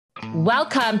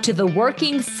Welcome to the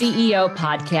Working CEO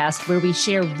podcast, where we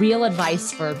share real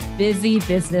advice for busy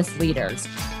business leaders.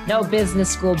 No business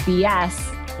school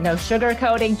BS, no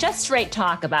sugarcoating, just straight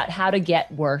talk about how to get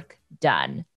work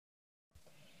done.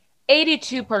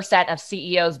 82% of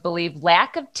CEOs believe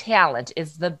lack of talent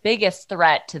is the biggest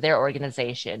threat to their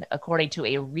organization, according to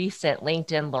a recent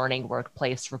LinkedIn Learning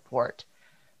Workplace report.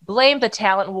 Blame the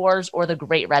talent wars or the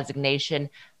great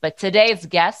resignation, but today's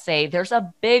guests say there's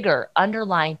a bigger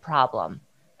underlying problem.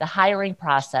 The hiring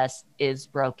process is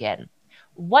broken.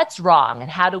 What's wrong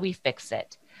and how do we fix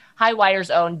it?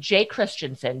 Highwire's own Jake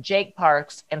Christensen, Jake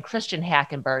Parks, and Christian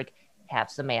Hackenberg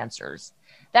have some answers.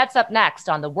 That's up next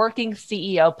on the Working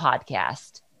CEO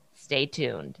podcast. Stay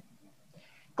tuned.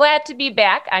 Glad to be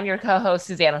back. I'm your co-host,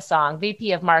 Susanna Song,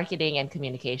 VP of Marketing and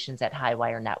Communications at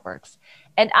Highwire Networks.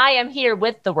 And I am here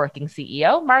with the Working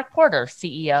CEO, Mark Porter,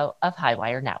 CEO of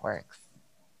Highwire Networks.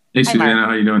 Hey, Susanna,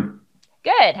 how you doing?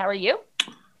 Good. How are you?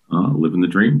 Living the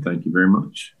dream. Thank you very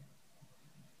much.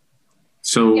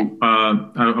 So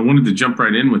I wanted to jump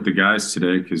right in with the guys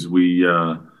today because we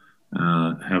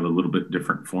have a little bit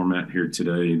different format here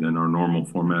today than our normal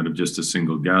format of just a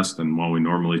single guest. And while we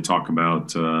normally talk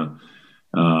about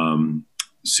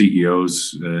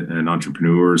CEOs and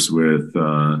entrepreneurs with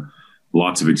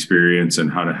lots of experience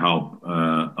and how to help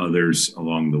others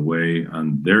along the way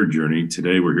on their journey,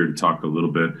 today we're here to talk a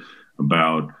little bit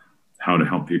about how to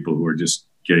help people who are just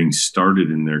getting started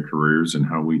in their careers and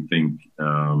how we think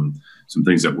some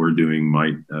things that we're doing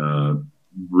might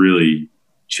really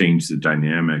change the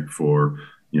dynamic for,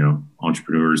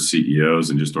 entrepreneurs, CEOs,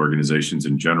 and just organizations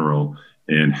in general,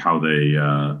 and how they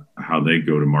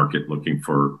go to market looking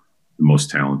for the most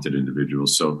talented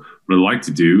individuals. So what I'd like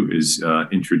to do is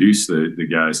introduce the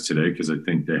guys today, because I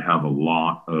think they have a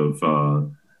lot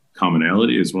of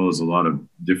commonality as well as a lot of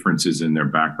differences in their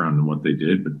background and what they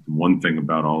did. But the one thing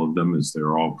about all of them is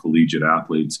they're all collegiate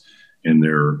athletes, and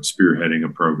they're spearheading a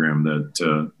program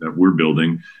that we're built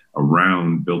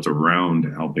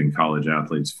around helping college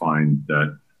athletes find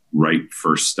that right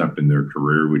first step in their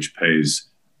career, which pays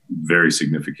very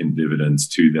significant dividends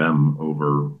to them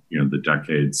over the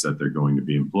decades that they're going to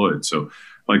be employed. So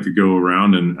I'd like to go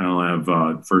around, and I'll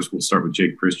have first we'll start with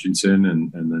Jake Christensen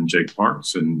and then Jake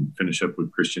Parks, and finish up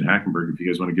with Christian Hackenberg. If you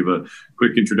guys want to give a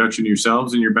quick introduction to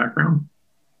yourselves and your background.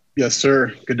 Yes,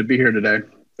 sir. Good to be here today.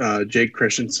 Jake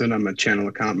Christensen. I'm a channel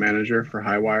account manager for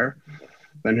Highwire.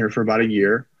 Been here for about a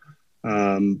year.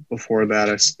 Before that,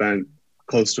 I spent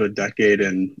close to a decade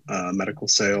in medical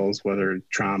sales, whether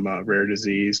trauma, rare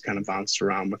disease, kind of bounced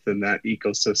around within that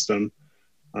ecosystem.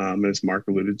 As Mark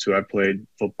alluded to, I played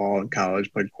football in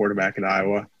college, played quarterback at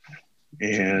Iowa.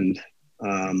 And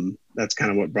that's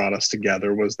kind of what brought us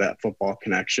together, was that football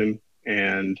connection.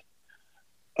 And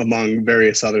among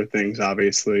various other things,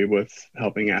 obviously, with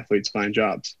helping athletes find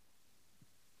jobs.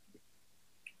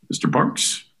 Mr.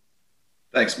 Parks.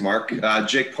 Thanks, Mark.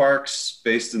 Jake Parks,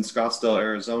 based in Scottsdale,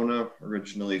 Arizona,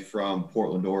 originally from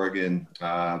Portland, Oregon.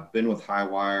 Been with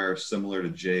Highwire, similar to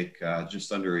Jake,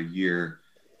 just under a year.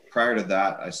 Prior to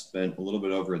that, I spent a little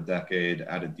bit over a decade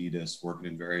at Adidas, working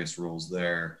in various roles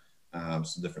there,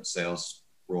 some different sales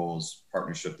roles,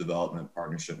 partnership development,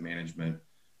 partnership management,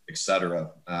 et cetera.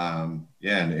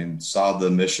 And saw the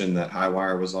mission that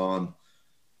Highwire was on.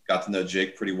 Got to know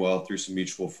Jake pretty well through some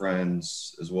mutual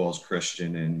friends, as well as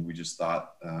Christian, and we just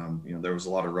thought, there was a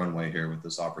lot of runway here with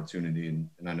this opportunity, and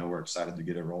I know we're excited to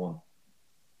get it rolling.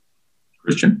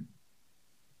 Christian?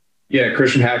 Yeah,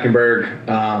 Christian Hackenberg.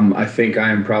 I think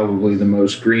I am probably the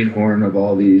most greenhorn of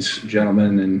all these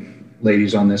gentlemen and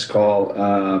ladies on this call.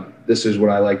 This is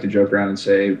what I like to joke around and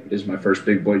say is my first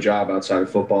big boy job outside of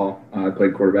football. I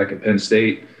played quarterback at Penn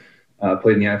State.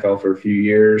 Played in the NFL for a few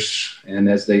years, and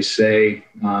as they say,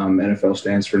 NFL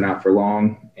stands for not for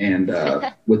long. And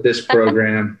with this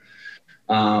program,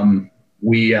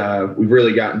 we've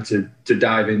really gotten to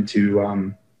dive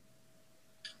into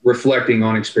reflecting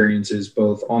on experiences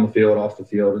both on the field, off the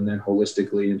field, and then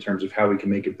holistically in terms of how we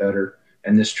can make it better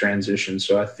in this transition.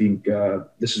 So I think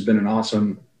this has been an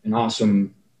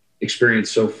awesome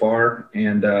experience so far,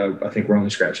 and I think we're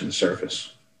only scratching the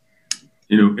surface.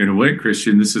 In a way,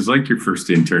 Christian, this is like your first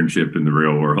internship in the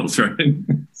real world, right?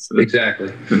 So, exactly.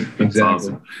 That's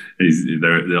awesome.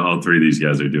 All three of these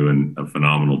guys are doing a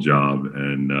phenomenal job,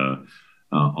 and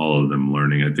all of them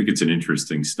learning. I think it's an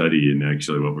interesting study, and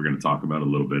actually what we're going to talk about a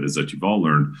little bit is that you've all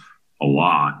learned a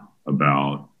lot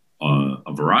about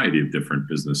a variety of different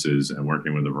businesses and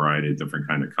working with a variety of different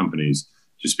kind of companies,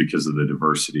 just because of the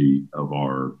diversity of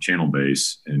our channel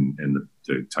base and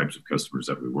the types of customers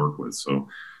that we work with. So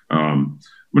I'm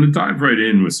going to dive right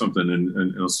in with something,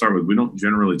 and I'll start with, we don't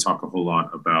generally talk a whole lot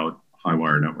about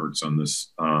Highwire Networks on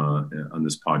this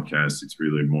podcast. It's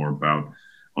really more about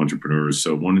entrepreneurs.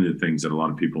 So one of the things that a lot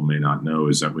of people may not know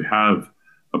is that we have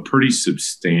a pretty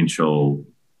substantial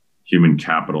human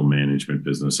capital management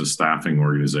business, a staffing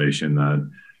organization that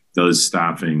does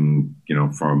staffing,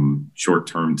 from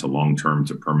short-term to long-term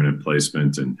to permanent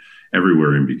placement and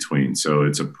everywhere in between. So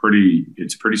it's a pretty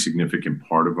significant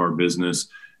part of our business,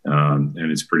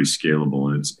 and it's pretty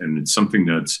scalable. And it's something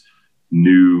that's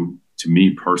new to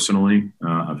me personally.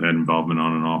 I've had involvement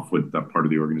on and off with that part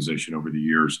of the organization over the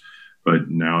years, but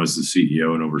now as the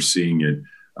CEO and overseeing it,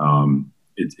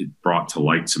 it brought to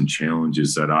light some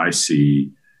challenges that I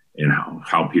see in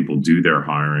how people do their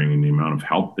hiring and the amount of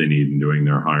help they need in doing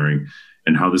their hiring,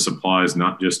 and how this applies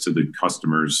not just to the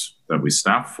customers that we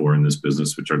staff for in this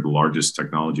business, which are the largest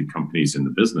technology companies in the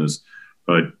business,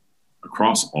 but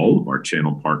across all of our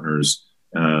channel partners.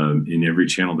 In every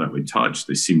channel that we touch,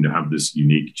 they seem to have this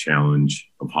unique challenge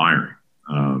of hiring.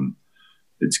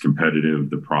 It's competitive.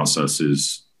 The process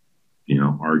is,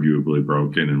 arguably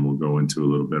broken, and we'll go into a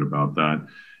little bit about that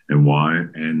and why.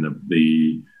 And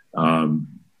the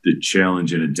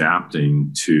challenge in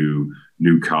adapting to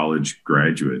new college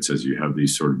graduates, as you have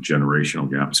these sort of generational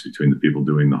gaps between the people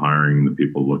doing the hiring and the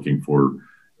people looking for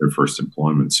their first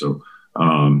employment. So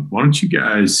why don't you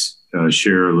guys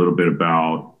share a little bit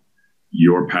about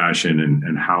your passion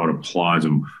and how it applies,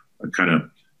 and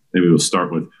maybe we'll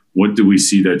start with, what do we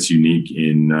see that's unique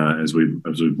in as we've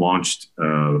launched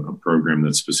a program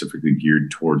that's specifically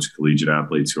geared towards collegiate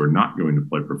athletes who are not going to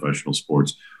play professional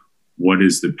sports? What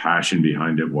is the passion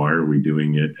behind it? Why are we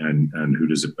doing it? And who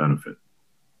does it benefit?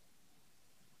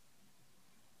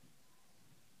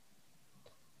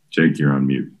 Jake, you're on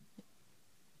mute.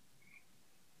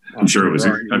 I'm sure it was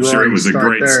a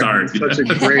great start. Such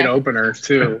a great opener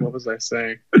too. What was I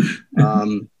saying?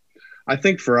 I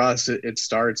think for us, it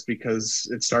starts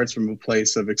from a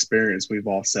place of experience. We've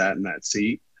all sat in that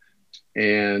seat,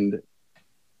 and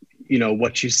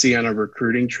what you see on a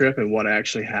recruiting trip and what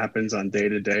actually happens on day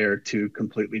to day are two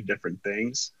completely different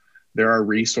things. There are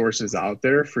resources out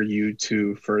there for you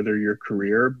to further your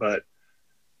career, but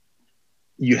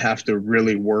you have to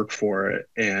really work for it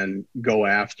and go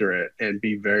after it and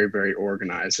be very, very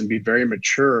organized and be very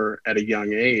mature at a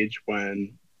young age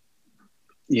when,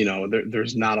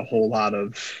 there's not a whole lot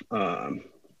of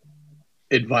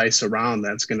advice around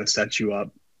that's going to set you up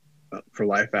for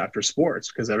life after sports,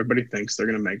 because everybody thinks they're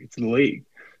going to make it to the league,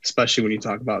 especially when you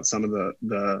talk about some of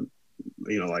the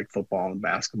like football and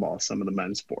basketball, some of the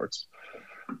men's sports.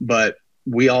 But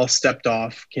we all stepped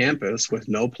off campus with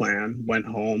no plan, went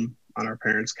home on our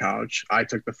parents' couch. I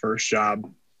took the first job,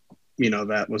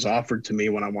 that was offered to me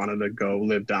when I wanted to go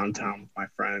live downtown with my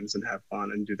friends and have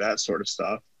fun and do that sort of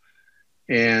stuff.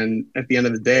 And at the end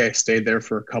of the day, I stayed there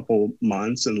for a couple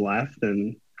months and left,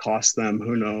 and cost them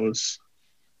who knows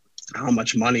how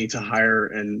much money to hire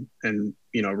and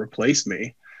replace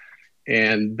me.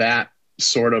 And that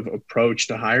sort of approach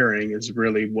to hiring is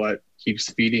really what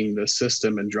keeps feeding the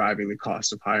system and driving the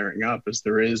cost of hiring up, is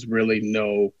there is really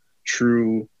no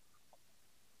true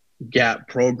gap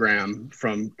program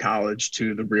from college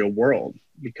to the real world,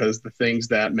 because the things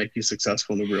that make you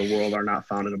successful in the real world are not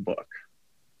found in a book.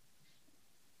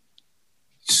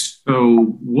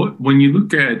 So when you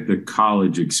look at the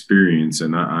college experience,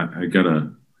 and I got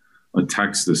a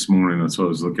text this morning, that's why I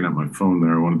was looking at my phone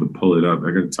there. I wanted to pull it up. I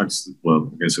got a text, I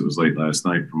guess it was late last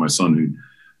night, from my son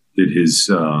who did his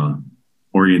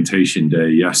orientation day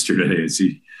yesterday, as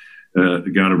he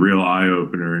got a real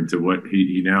eye-opener into what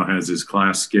he now has his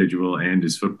class schedule and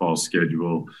his football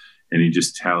schedule. And he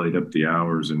just tallied up the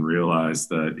hours and realized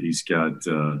that he's got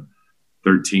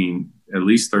at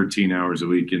least 13 hours a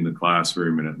week in the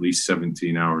classroom and at least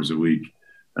 17 hours a week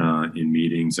in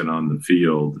meetings and on the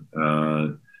field.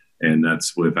 And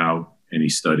that's without any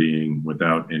studying,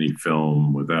 without any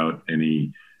film, without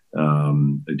any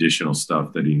additional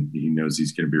stuff that he knows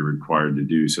he's going to be required to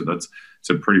do. So it's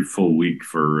a pretty full week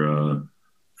for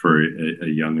a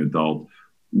young adult.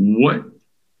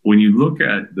 When you look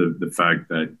at the fact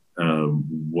that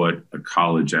what a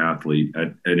college athlete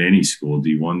at any school,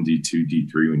 D1, D2,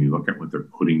 D3, when you look at what they're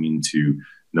putting into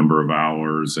number of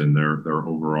hours and their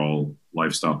overall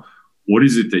lifestyle, what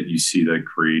is it that you see that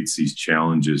creates these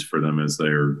challenges for them as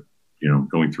they're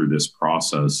going through this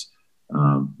process?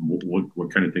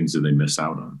 What kind of things do they miss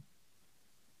out on?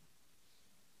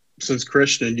 Since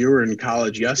Christian, you were in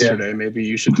college yesterday, maybe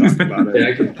you should talk about it.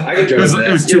 I can jump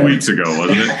it was 2 weeks ago,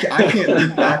 wasn't it? I can't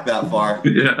look back that far.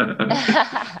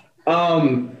 Yeah.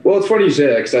 Well, it's funny you say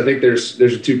that, because I think there's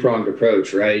a two-pronged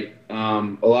approach, right?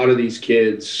 A lot of these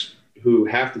kids who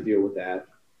have to deal with that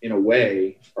in a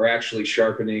way, are actually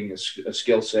sharpening a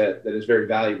skill set that is very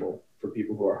valuable for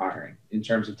people who are hiring in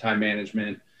terms of time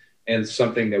management, and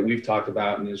something that we've talked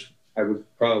about and is, I would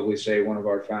probably say, one of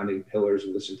our founding pillars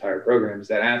of this entire program is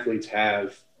that athletes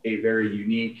have a very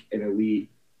unique and elite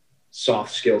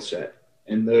soft skill set.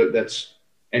 And that's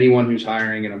anyone who's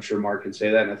hiring, and I'm sure Mark can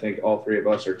say that, and I think all three of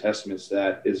us are testaments to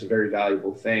that, is a very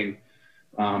valuable thing.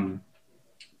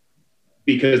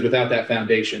 Because without that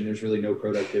foundation, there's really no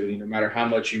productivity, no matter how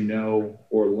much you know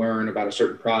or learn about a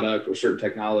certain product or certain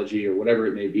technology or whatever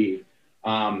it may be.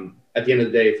 At the end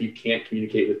of the day, if you can't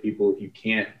communicate with people, if you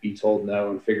can't be told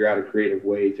no and figure out a creative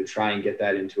way to try and get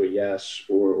that into a yes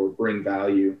or bring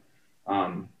value,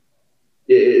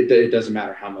 it doesn't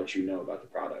matter how much you know about the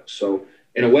product. So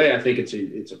in a way, I think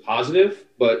it's a positive,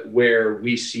 but where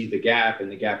we see the gap,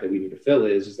 and the gap that we need to fill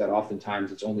is that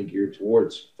oftentimes it's only geared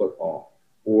towards football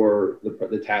or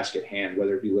the task at hand,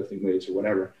 whether it be lifting weights or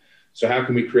whatever. So how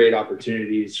can we create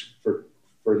opportunities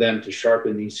for them to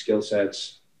sharpen these skill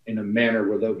sets in a manner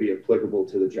where they'll be applicable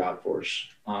to the job force,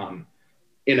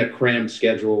 in a crammed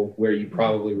schedule where you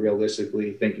probably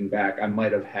realistically, thinking back, I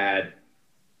might have had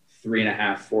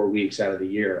 3.5, 4 weeks out of the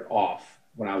year off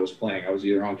when I was playing. I was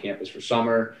either on campus for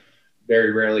summer,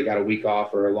 very rarely got a week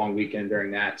off or a long weekend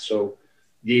during that. So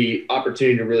the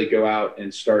opportunity to really go out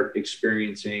and start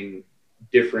experiencing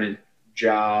different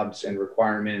jobs and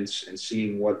requirements and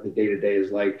seeing what the day-to-day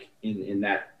is like in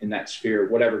that sphere,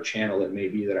 whatever channel it may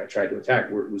be that I tried to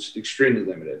attack, was extremely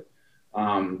limited.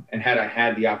 And had I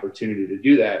had the opportunity to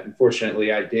do that,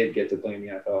 unfortunately, I did get to play in the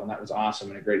NFL, and that was awesome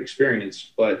and a great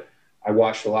experience. But I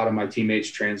watched a lot of my teammates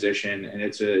transition, and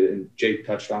and Jake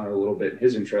touched on it a little bit in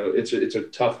his intro. It's a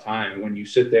tough time when you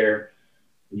sit there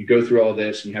and you go through all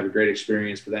this and you have a great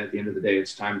experience, but then at the end of the day,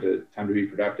 it's time to be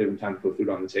productive and time to put food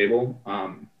on the table.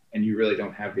 And you really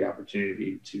don't have the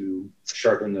opportunity to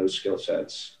sharpen those skill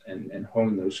sets and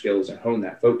hone those skills and hone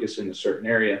that focus in a certain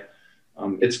area.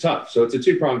 It's tough. So it's a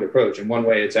two-pronged approach. In one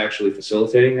way, it's actually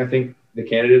facilitating, I think, the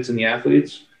candidates and the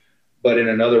athletes. But in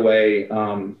another way,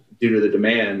 due to the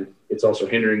demand, it's also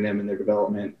hindering them in their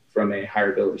development from a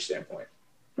hireability standpoint.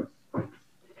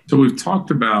 So we've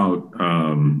talked about,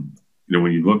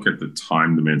 when you look at the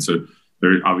time demand, so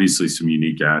there are obviously some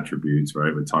unique attributes,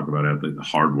 right? We talk about the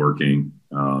hardworking,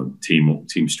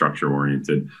 team structure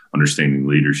oriented, understanding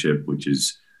leadership, which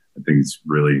is, I think it's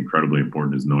really incredibly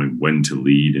important, is knowing when to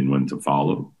lead and when to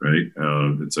follow, right?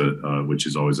 Which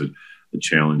is always a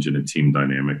challenge in a team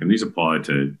dynamic. And these apply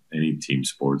to any team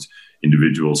sports.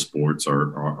 Individual sports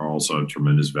are also of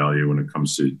tremendous value when it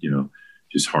comes to,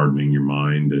 just hardening your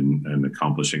mind and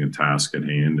accomplishing a task at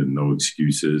hand, and no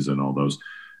excuses. And all those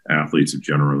athletes have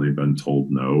generally been told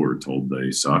no or told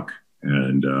they suck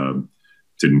and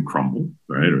didn't crumble,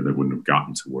 right? Or they wouldn't have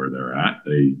gotten to where they're at.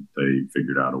 They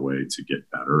figured out a way to get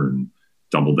better and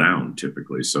double down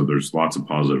typically. So there's lots of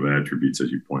positive attributes,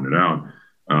 as you pointed out,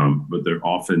 but they're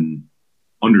often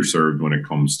underserved when it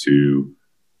comes to,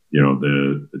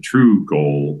 the true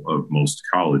goal of most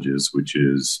colleges, which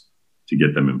is to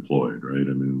get them employed, right?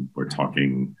 I mean, we're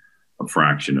talking a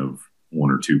fraction of 1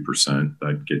 or 2%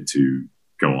 that get to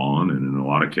go on. And in a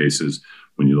lot of cases,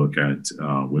 when you look at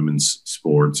women's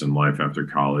sports and life after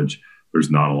college, there's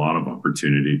not a lot of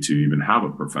opportunity to even have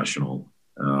a professional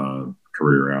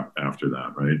career after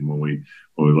that, right? And when we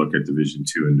look at Division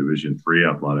II and Division III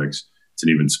athletics, it's an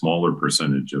even smaller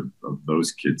percentage of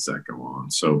those kids that go on.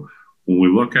 So when we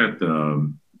look at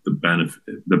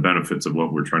the benefits of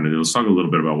what we're trying to do, let's talk a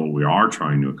little bit about what we are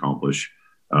trying to accomplish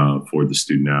for the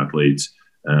student athletes,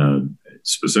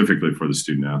 specifically for the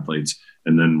student athletes,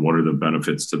 and then what are the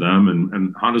benefits to them,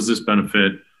 and how does this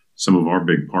benefit some of our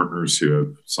big partners who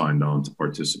have signed on to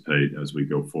participate as we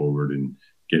go forward in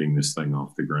getting this thing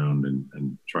off the ground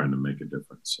and trying to make a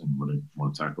difference. And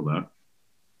want to tackle that?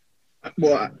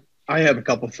 Well, I have a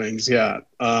couple things. Yeah.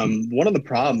 One of the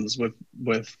problems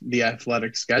with the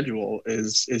athletic schedule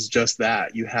is just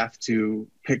that you have to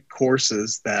pick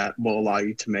courses that will allow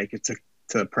you to make it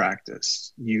to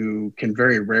practice. You can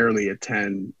very rarely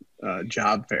attend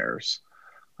job fairs.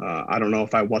 I don't know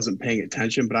if I wasn't paying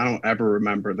attention, but I don't ever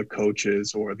remember the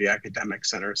coaches or the academic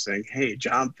center saying, hey,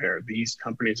 job fair, these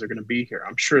companies are going to be here.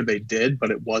 I'm sure they did,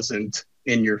 but it wasn't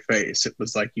in your face. It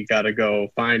was like, you got to go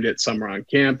find it somewhere on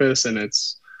campus, and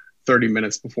it's 30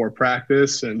 minutes before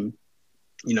practice, and,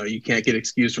 you can't get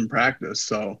excused from practice.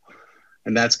 So,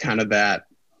 and that's kind of that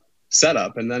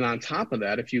setup. And then on top of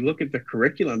that, if you look at the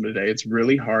curriculum today, it's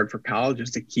really hard for colleges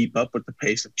to keep up with the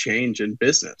pace of change in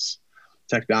business.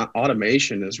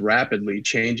 Automation is rapidly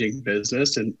changing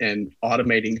business and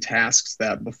automating tasks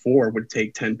that before would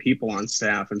take 10 people on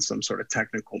staff in some sort of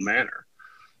technical manner.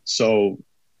 So,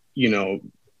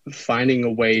 finding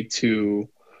a way to,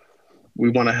 we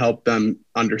want to help them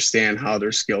understand how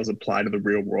their skills apply to the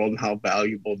real world and how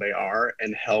valuable they are,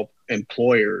 and help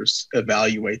employers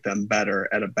evaluate them better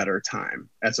at a better time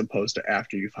as opposed to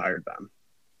after you've hired them.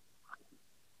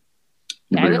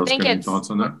 Anybody else got any thoughts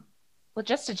on that? Well,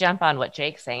 just to jump on what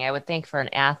Jake's saying, I would think for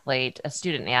an athlete, a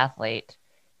student athlete,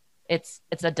 it's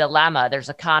a dilemma. There's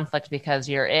a conflict because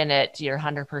you're in it, you're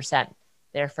 100%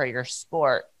 there for your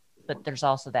sport, but there's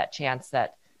also that chance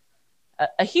that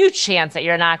a huge chance that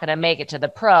you're not going to make it to the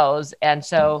pros. And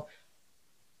so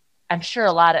I'm sure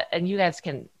and you guys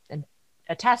can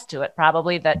attest to it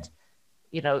probably, that,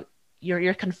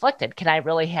 you're conflicted. Can I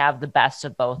really have the best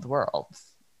of both worlds?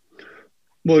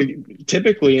 Well,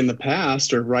 typically in the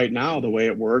past or right now, the way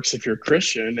it works, if you're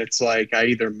Christian, it's like I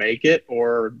either make it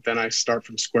or then I start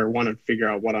from square one and figure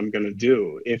out what I'm going to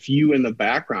do. If you in the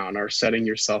background are setting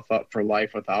yourself up for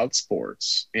life without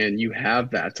sports and you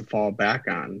have that to fall back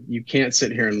on, you can't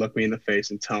sit here and look me in the face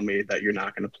and tell me that you're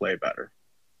not going to play better.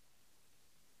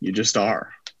 You just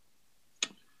are.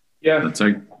 Yeah, it's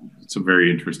a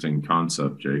very interesting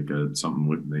concept, Jake. It's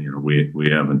something we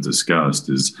haven't discussed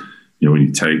is,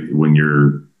 when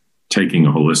you're taking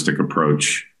a holistic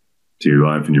approach to your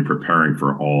life and you're preparing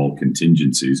for all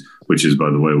contingencies, which is, by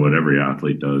the way, what every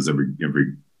athlete does,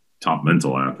 every top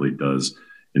mental athlete does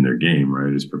in their game,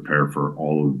 right? Is prepare for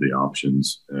all of the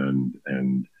options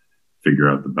and figure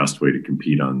out the best way to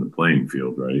compete on the playing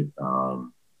field, right?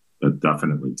 That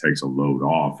definitely takes a load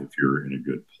off if you're in a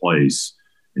good place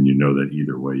and you know that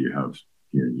either way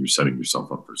you're setting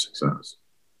yourself up for success.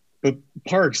 But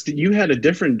Parks, you had a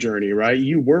different journey, right?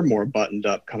 You were more buttoned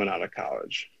up coming out of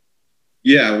college.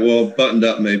 Yeah, well, buttoned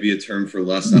up may be a term for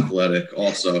less athletic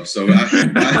also. So my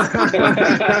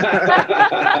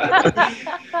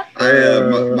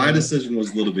decision was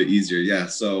a little bit easier. Yeah.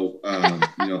 So,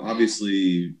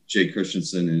 obviously Jake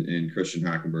Christensen and Christian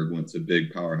Hackenberg went to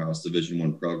big powerhouse Division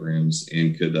I programs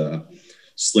and could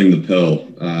sling the pill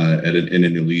in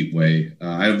an elite way.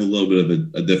 I have a little bit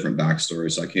of a different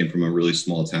backstory. So I came from a really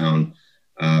small town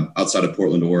outside of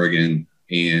Portland, Oregon,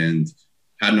 and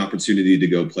had an opportunity to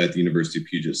go play at the University of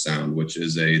Puget Sound, which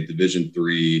is a Division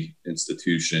III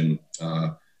institution,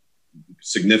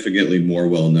 significantly more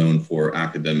well-known for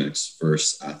academics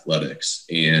versus athletics.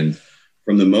 And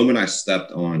from the moment I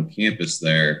stepped on campus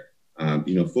there,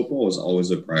 football was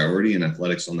always a priority and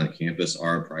athletics on that campus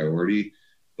are a priority,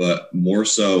 but more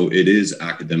so it is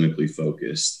academically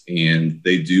focused. And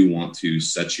they do want to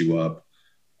set you up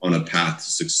on a path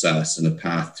to success and a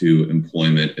path to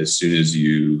employment as soon as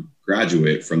you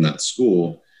graduate from that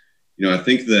school. I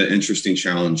think the interesting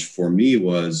challenge for me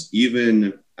was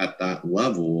even at that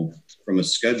level, from a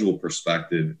schedule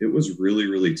perspective, it was really,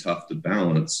 really tough to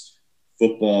balance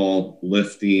football,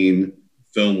 lifting,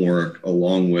 film work,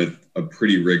 along with a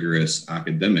pretty rigorous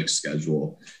academic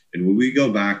schedule. And when we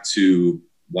go back to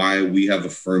why we have a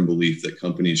firm belief that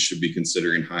companies should be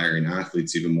considering hiring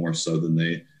athletes even more so than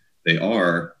they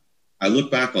are, I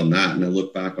look back on that and I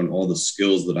look back on all the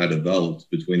skills that I developed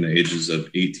between the ages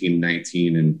of 18,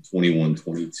 19 and 21,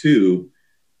 22.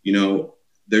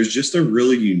 There's just a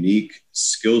really unique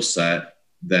skill set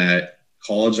that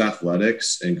college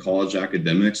athletics and college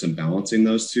academics and balancing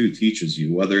those two teaches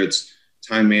you, whether it's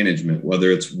time management, whether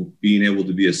it's being able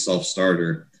to be a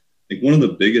self-starter. I think one of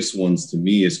the biggest ones to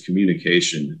me is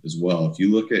communication as well. If you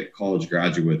look at college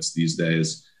graduates these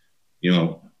days,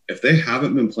 if they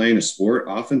haven't been playing a sport,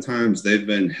 oftentimes they've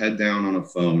been head down on a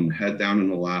phone, head down on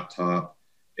a laptop,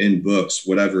 in books,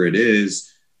 whatever it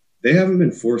is. They haven't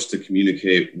been forced to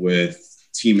communicate with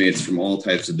teammates from all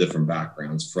types of different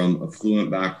backgrounds, from affluent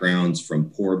backgrounds, from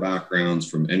poor backgrounds,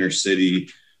 from inner city,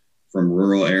 from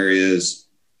rural areas.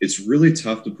 It's really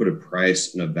tough to put a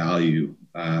price and a value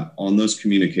on those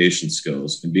communication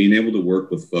skills and being able to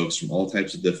work with folks from all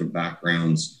types of different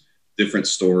backgrounds, different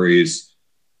stories,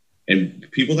 and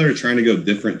people that are trying to go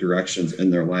different directions in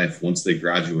their life once they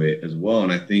graduate as well.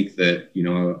 And I think that,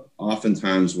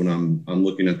 oftentimes when I'm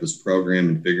looking at this program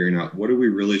and figuring out what are we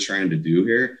really trying to do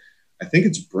here, I think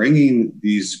it's bringing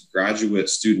these graduate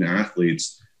student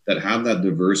athletes that have that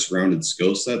diverse, rounded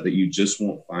skill set that you just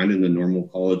won't find in the normal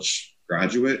college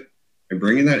graduate and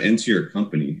bringing that into your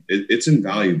company. It's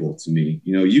invaluable to me.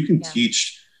 You can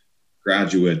teach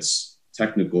graduates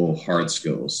technical hard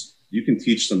skills. You can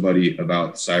teach somebody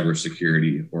about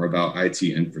cybersecurity or about IT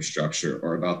infrastructure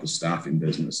or about the staffing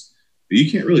business, but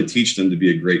you can't really teach them to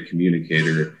be a great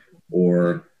communicator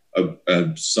or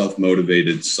a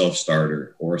self-motivated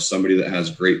self-starter or somebody that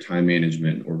has great time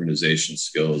management and organization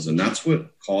skills. And that's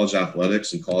what college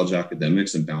athletics and college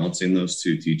academics and balancing those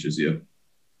two teaches you.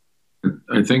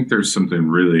 I I think there's something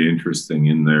really interesting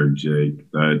in there, Jake,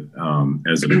 that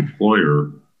as an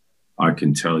employer, I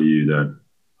can tell you that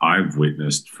I've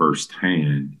witnessed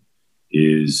firsthand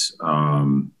is,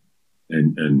 and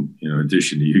in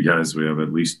addition to you guys, we have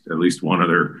at least one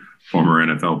other former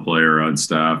NFL player on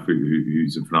staff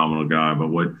who's a phenomenal guy. But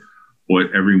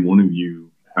what every one of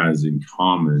you has in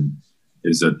common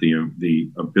is that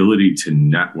the ability to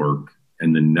network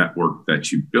and the network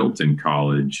that you built in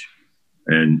college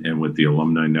and with the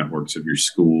alumni networks of your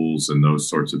schools and those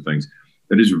sorts of things,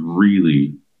 that is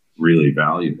really, really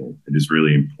valuable. It is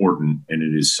really important. And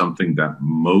it is something that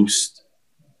most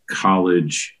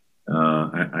college,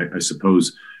 I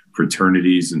suppose,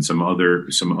 fraternities and some other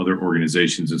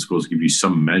organizations and schools give you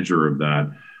some measure of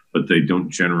that, but they don't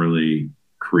generally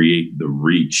create the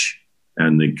reach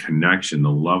and the connection, the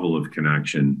level of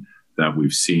connection that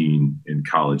we've seen in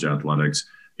college athletics.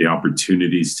 The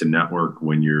opportunities to network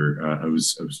when you're, I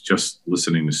was just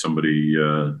listening to somebody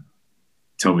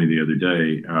tell me the other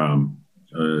day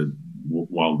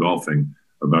while golfing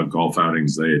about golf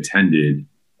outings they attended.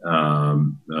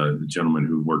 The gentleman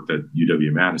who worked at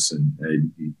UW-Madison,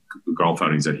 golf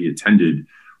outings that he attended,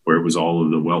 where it was all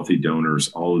of the wealthy donors,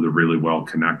 all of the really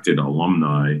well-connected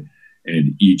alumni,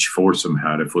 and each foursome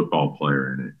had a football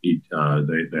player in it.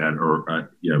 They had,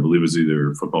 I believe it was either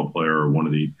a football player or one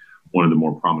of the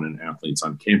more prominent athletes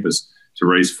on campus to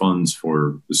raise funds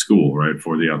for the school, right,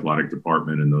 for the athletic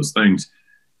department and those things.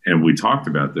 And we talked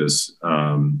about this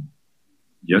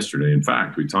yesterday. In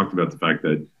fact, we talked about the fact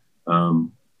that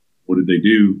what did they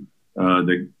do?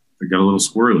 They got a little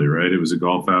squirrely, right? It was a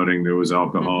golf outing. There was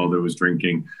alcohol. There was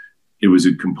drinking. It was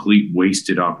a complete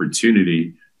wasted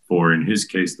opportunity for, in his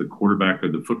case, the quarterback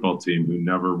of the football team who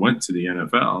never went to the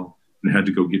NFL and had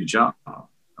to go get a job.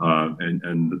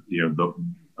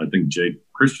 I think Jake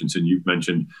Christensen, you've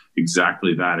mentioned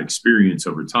exactly that experience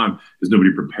over time, because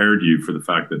nobody prepared you for the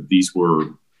fact that these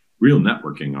were real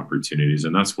networking opportunities,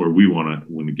 and that's where we want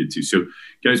to get to. So,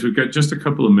 guys, we've got just a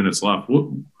couple of minutes left.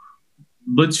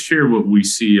 Let's share what we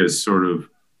see as sort of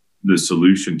the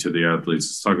solution to the athletes.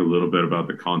 Let's talk a little bit about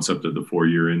the concept of the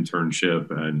 4-year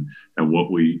internship and what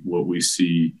we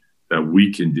see that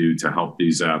we can do to help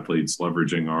these athletes,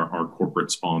 leveraging our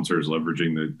corporate sponsors,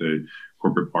 leveraging the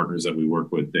corporate partners that we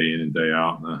work with day in and day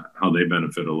out, and how they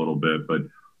benefit a little bit. But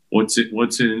what's in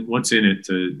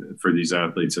it for these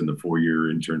athletes in the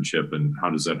 4-year internship, and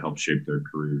how does that help shape their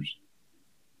careers?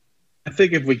 I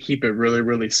think if we keep it really,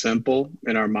 really simple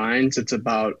in our minds, it's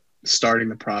about starting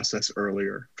the process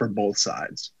earlier for both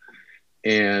sides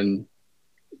and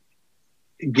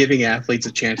giving athletes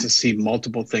a chance to see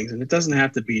multiple things. And it doesn't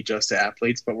have to be just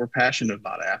athletes, but we're passionate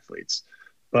about athletes.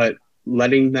 But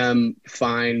letting them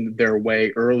find their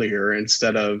way earlier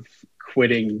instead of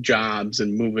quitting jobs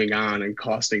and moving on and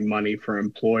costing money for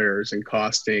employers and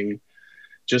costing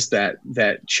just that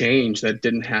change that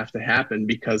didn't have to happen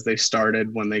because they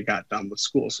started when they got done with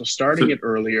school. So starting it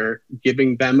earlier,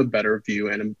 giving them a better view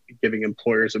and giving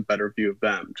employers a better view of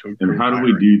them. And how do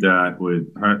we do that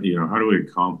how do we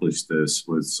accomplish this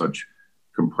with such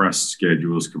compressed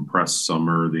schedules, compressed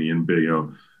summer, the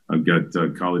NBA? I've got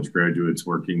college graduates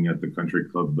working at the country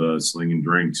club slinging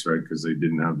drinks, right, because they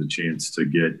didn't have the chance to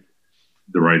get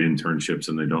the right internships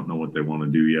and they don't know what they want to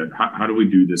do yet. How do we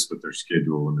do this with their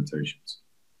schedule limitations?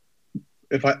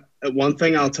 One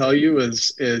thing I'll tell you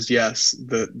is yes,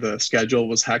 the schedule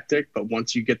was hectic, but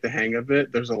once you get the hang of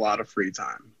it, there's a lot of free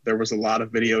time. There was a lot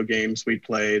of video games we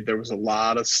played. There was a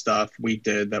lot of stuff we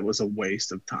did that was a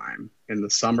waste of time. In the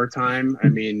summertime, I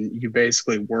mean, you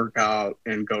basically work out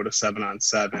and go to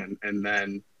 7-on-7, and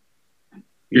then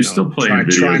you're still playing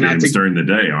video games during the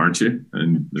day, aren't you?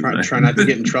 And try not to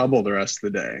get in trouble the rest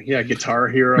of the day. Yeah, Guitar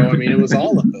Hero. I mean, it was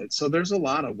all of it. So there's a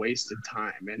lot of wasted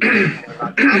time. And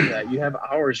on top of that, you have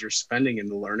hours you're spending in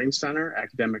the learning center,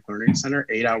 academic learning center,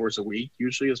 8 hours a week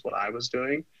usually is what I was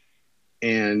doing.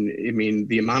 And I mean,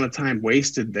 the amount of time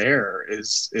wasted there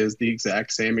is the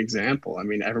exact same example. I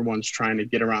mean, everyone's trying to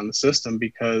get around the system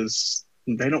because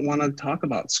they don't want to talk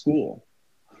about school.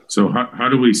 So how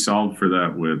do we solve for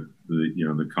that with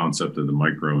the concept of the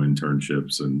micro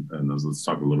internships and those? Let's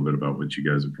talk a little bit about what you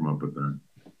guys have come up with there.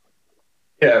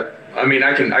 Yeah, I mean,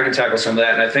 I can tackle some of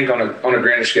that, and I think on a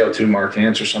grander scale too, Mark, to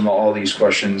answer some of all these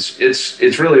questions,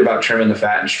 it's really about trimming the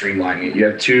fat and streamlining it. You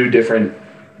have two different,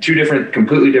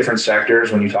 completely different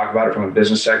sectors when you talk about it from a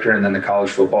business sector, and then the college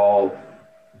football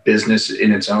business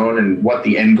in its own, and what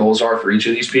the end goals are for each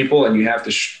of these people, and you have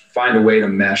to find a way to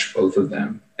mesh both of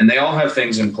them. And they all have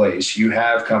things in place. You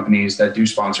have companies that do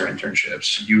sponsor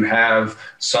internships. You have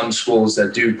some schools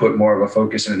that do put more of a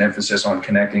focus and an emphasis on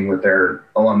connecting with their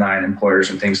alumni and employers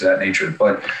and things of that nature.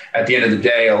 But at the end of the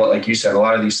day, like you said, a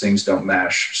lot of these things don't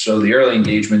mesh. So the early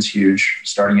engagement's huge,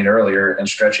 starting it earlier and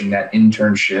stretching that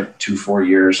internship to 4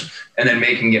 years, and then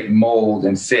making it mold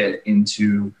and fit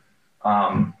into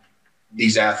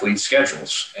these athletes'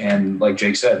 schedules. And like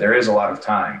Jake said, there is a lot of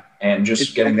time, and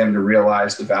just getting them to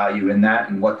realize the value in that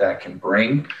and what that can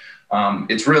bring.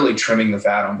 It's really trimming the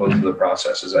fat on both of the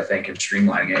processes, I think, and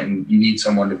streamlining it. And you need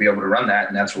someone to be able to run that,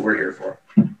 and that's what we're here for.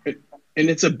 And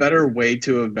it's a better way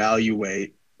to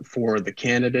evaluate for the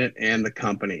candidate and the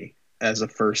company as a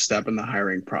first step in the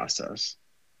hiring process,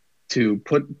 to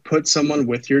put someone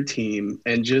with your team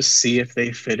and just see if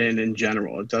they fit in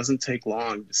general. It doesn't take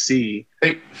long to see.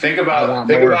 Think about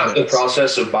the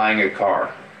process of buying a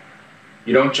car.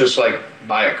 You don't just like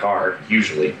buy a car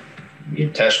usually.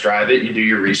 You test drive it, you do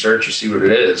your research, you see what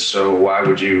it is. So why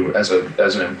would you, as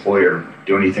an employer,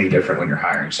 do anything different when you're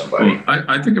hiring somebody? Well,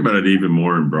 I think about it even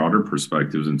more in broader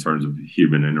perspectives in terms of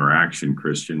human interaction,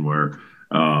 Christian, where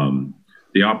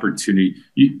the opportunity,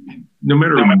 no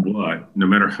matter what, no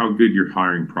matter how good your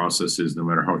hiring process is, no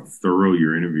matter how thorough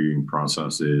your interviewing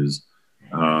process is,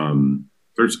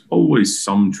 there's always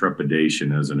some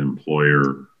trepidation as an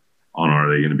employer on, are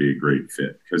they going to be a great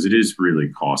fit? Because it is really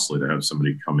costly to have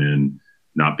somebody come in,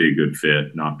 not be a good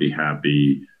fit, not be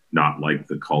happy, not like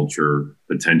the culture,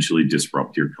 potentially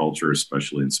disrupt your culture,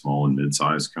 especially in small and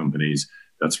mid-sized companies.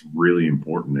 That's really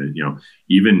important. You know,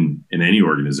 even in any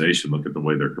organization, look at the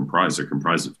way they're comprised. They're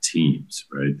comprised of teams,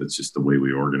 right? That's just the way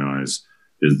we organize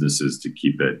businesses to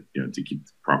keep it, you know, to keep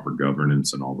proper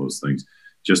governance and all those things.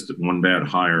 Just one bad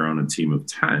hire on a team of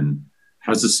 10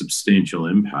 has a substantial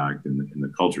impact in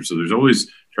the culture. So there's always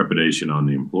trepidation on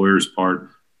the employer's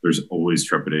part. There's always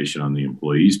trepidation on the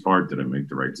employee's part. Did I make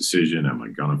the right decision? Am I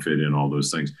going to fit in? All those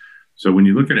things. So when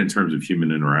you look at it in terms of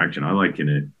human interaction, I liken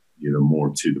it, you know,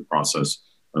 more to the process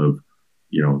of,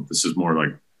 you know, this is more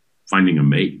like finding a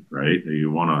mate, right? We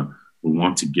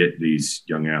want to get these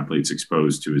young athletes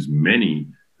exposed to as many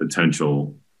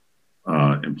potential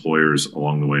employers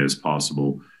along the way as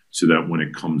possible, so that when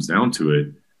it comes down to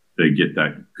it, they get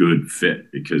that good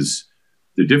fit. Because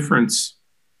the difference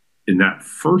in that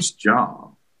first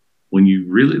job, when you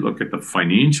really look at the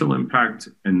financial impact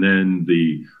and then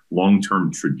the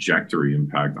long-term trajectory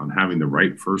impact on having the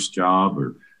right first job,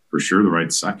 or for sure the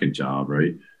right second job,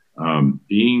 right?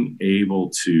 Being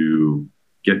able to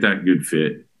get that good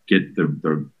fit, get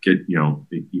you know,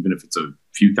 even if it's a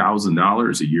few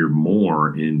 $1,000s a year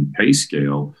more in pay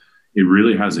scale, it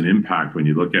really has an impact when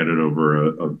you look at it over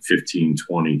a 15,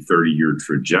 20, 30-year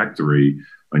trajectory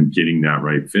on getting that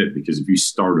right fit. Because if you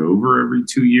start over every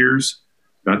 2 years,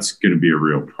 that's going to be a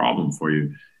real problem for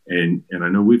you. And I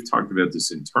know we've talked about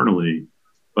this internally,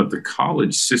 but the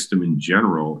college system in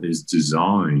general is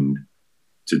designed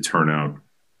to turn out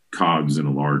cogs in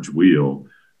a large wheel.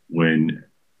 When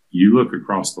you look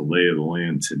across the lay of the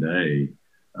land today,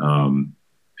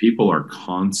 people are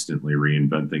constantly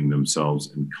reinventing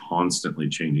themselves and constantly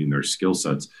changing their skill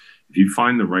sets. If you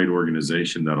find the right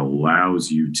organization that allows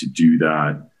you to do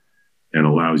that, and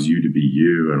allows you to be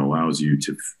you, and allows you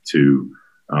to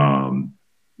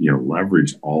you know,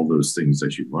 leverage all those things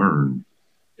that you learned,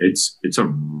 it's a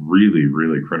really,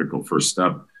 really critical first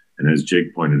step. And as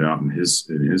Jake pointed out in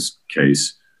his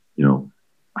case, you know,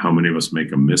 how many of us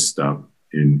make a misstep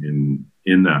in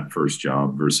that first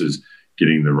job versus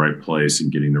getting the right place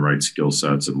and getting the right skill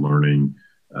sets and learning,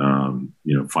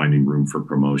 you know, finding room for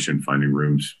promotion,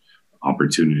 finding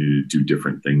opportunity to do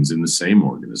different things in the same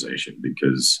organization,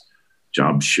 because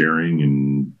job sharing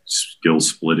and skill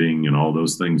splitting and all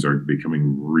those things are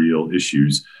becoming real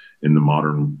issues in the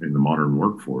modern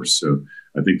workforce. So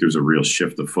I think there's a real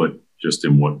shift afoot just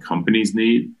in what companies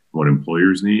need, what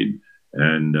employers need.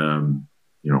 And,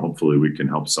 you know, hopefully we can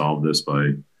help solve this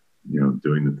by, you know,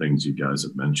 doing the things you guys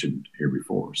have mentioned here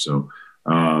before. So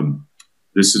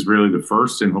this is really the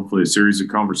first, and hopefully a series of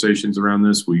conversations around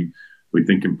this. We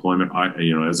think employment,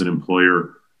 you know, as an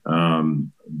employer,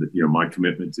 you know, my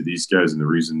commitment to these guys and the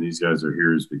reason these guys are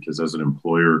here is because as an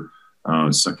employer,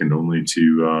 second only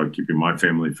to keeping my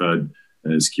family fed,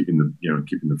 is keeping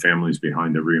the families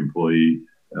behind every employee,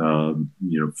 you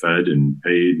know, fed and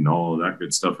paid and all of that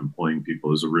good stuff. Employing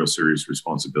people is a real serious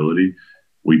responsibility.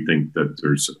 We think that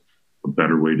there's a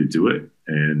better way to do it,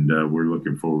 and we're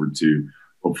looking forward to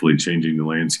hopefully changing the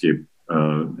landscape,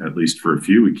 at least for a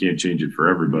few. We can't change it for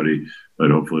everybody,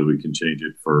 but hopefully we can change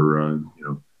it for you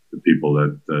know, the people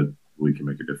that we can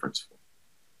make a difference for.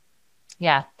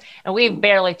 Yeah. And we've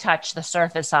barely touched the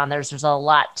surface on this. There's a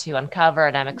lot to uncover,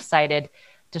 and I'm excited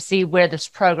to see where this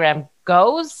program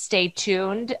goes. Stay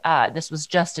tuned. This was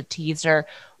just a teaser.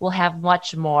 We'll have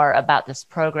much more about this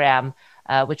program,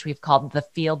 which we've called the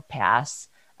Field Pass,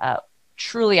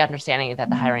 truly understanding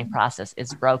that the hiring process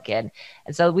is broken.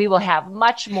 And so we will have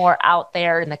much more out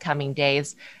there in the coming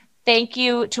days. Thank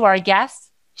you to our guests,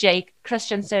 Jake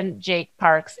Christensen, Jake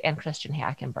Parks, and Christian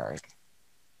Hackenberg.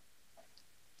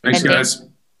 Thanks, guys.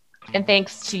 And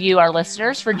thanks to you, our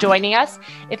listeners, for joining us.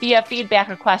 If you have feedback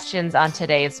or questions on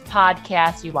today's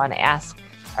podcast, you want to ask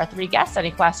our three guests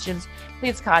any questions,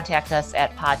 please contact us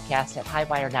at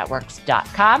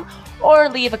podcast@highwirenetworks.com or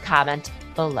leave a comment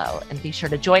below. And be sure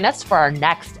to join us for our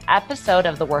next episode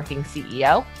of The Working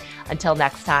CEO. Until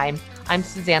next time, I'm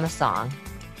Susanna Song.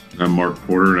 I'm Mark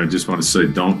Porter, and I just want to say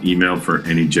don't email for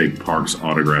any Jake Parks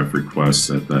autograph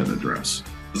requests at that address.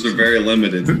 Those are very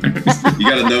limited. You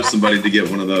got to know somebody to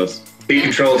get one of those. He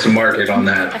controls the market on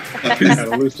that. Got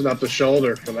to loosen up the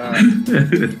shoulder for that.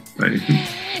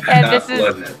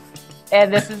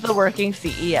 And this is The Working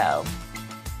CEO.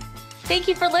 Thank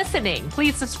you for listening.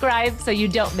 Please subscribe so you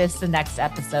don't miss the next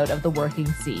episode of The Working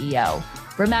CEO.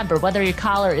 Remember, whether your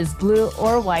collar is blue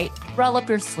or white, roll up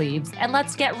your sleeves and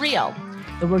let's get real.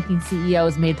 The Working CEO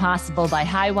is made possible by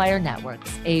Highwire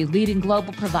Networks, a leading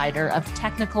global provider of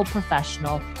technical,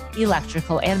 professional,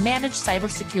 electrical, and managed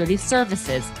cybersecurity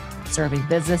services, serving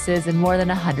businesses in more than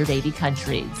 180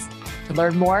 countries. To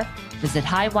learn more, visit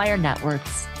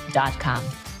highwirenetworks.com.